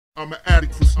I'm an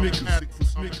addict for sneakers.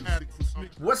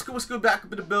 What's good? Back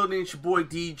up in the building. It's your boy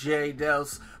DJ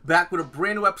Dels, back with a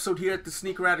brand new episode here at the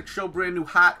Sneaker Addict Show. Brand new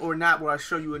Hot or Not, where I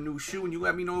show you a new shoe and you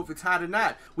let me know if it's hot or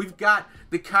not. We've got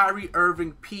the Kyrie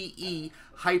Irving PE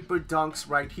Hyperdunks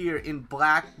right here in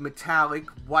black, metallic,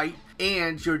 white,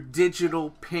 and your digital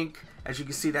pink. As you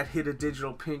can see, that hit a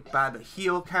digital pink by the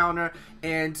heel counter.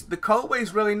 And the colorway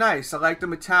is really nice. I like the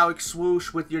metallic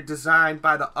swoosh with your design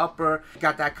by the upper.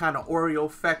 Got that kind of Oreo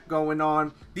effect going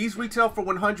on. These retail for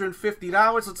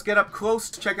 $150. Let's get up close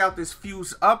to check out this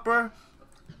fuse upper.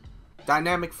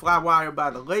 Dynamic fly wire by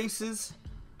the laces.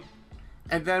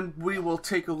 And then we will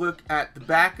take a look at the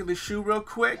back of the shoe real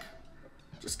quick.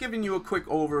 Just giving you a quick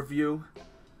overview.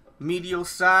 Medial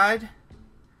side.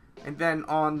 And then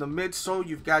on the midsole,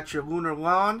 you've got your lunar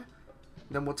lawn.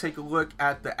 Then we'll take a look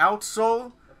at the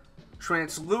outsole.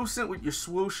 Translucent with your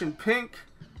swoosh in pink.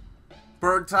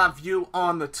 Bird's eye view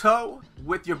on the toe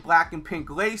with your black and pink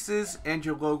laces and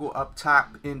your logo up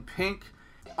top in pink.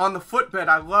 On the footbed,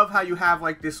 I love how you have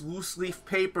like this loose leaf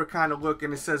paper kind of look,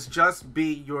 and it says just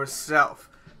be yourself.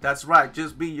 That's right,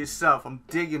 just be yourself. I'm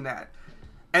digging that.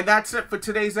 And that's it for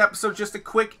today's episode. Just a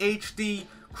quick HD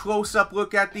close-up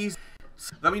look at these.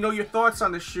 Let me know your thoughts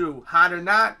on the shoe, hot or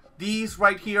not. These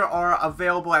right here are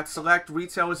available at select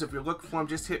retailers. If you're looking for them,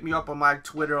 just hit me up on my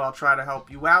Twitter. I'll try to help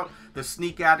you out. The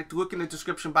Sneak Addict, look in the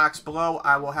description box below.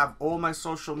 I will have all my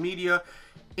social media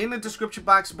in the description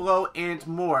box below and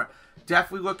more.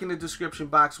 Definitely look in the description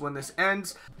box when this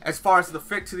ends. As far as the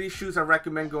fit to these shoes, I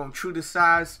recommend going true to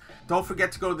size. Don't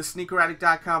forget to go to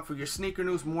thesneakeraddict.com for your sneaker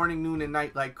news, morning, noon, and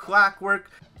night like clockwork.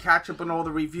 Catch up on all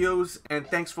the reviews, and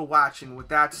thanks for watching. With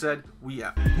that said, we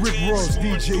out. Lebrons,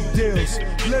 DJ Dels.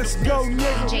 Let's go,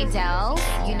 nigga. DJ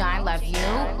Dels, you know I love you,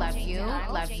 love you,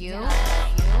 love you.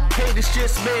 Hate is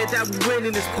just mad that we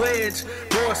winning his plans.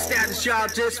 More status, y'all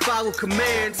just follow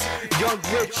commands. Young,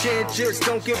 rich, and just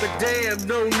don't give a damn.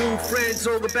 No new friends,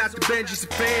 all about the Benjis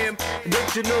and fam.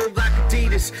 Original like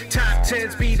Adidas, top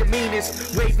 10s be the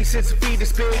meanest. Wavy since a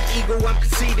fetus, big ego, I'm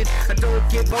conceited. I don't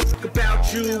give a fuck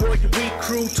about you or your weak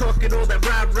crew. Talking all that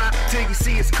rah-rah till you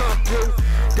see us come through.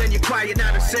 Then you're quiet,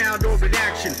 not a sound or an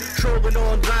action. Trolling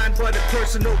online, but a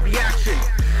personal reaction.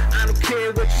 I don't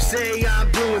care what you say, I'm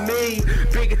doing me.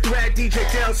 Bigger threat, DJ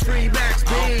Dels, free Max B.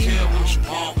 I don't care what you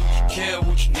want, care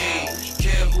what you need,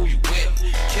 care who you with,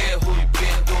 care who you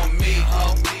been. Doing me,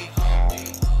 ho.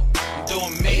 I'm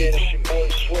doing me.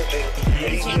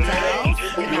 DJ Dels,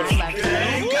 you know I love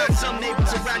you. You got some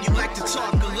neighbors around you like to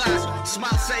talk a lot.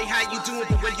 Smile, say how you doing,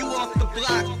 but when you off the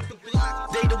block,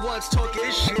 they the ones talking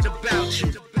this shit about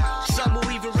you. Some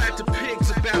will even rap the pigs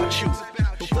about you.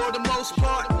 But for the most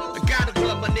part, I gotta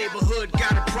run my neighborhood.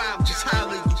 Got a problem, just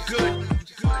holler you good.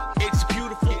 It's a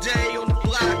beautiful day on the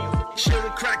block.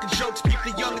 Chillin', cracking jokes, peep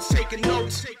the youngins taking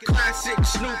notes. Classic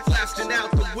Snoop blasting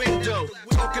out the window.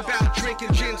 Talk about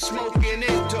drinking gin, smoking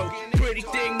Indo. Pretty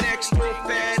thing next door,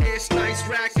 fat ass, nice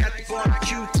rack at the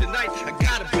barbecue tonight. I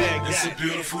got a bag. It's a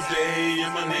beautiful day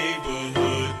in my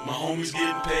neighborhood. My homies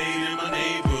getting paid in my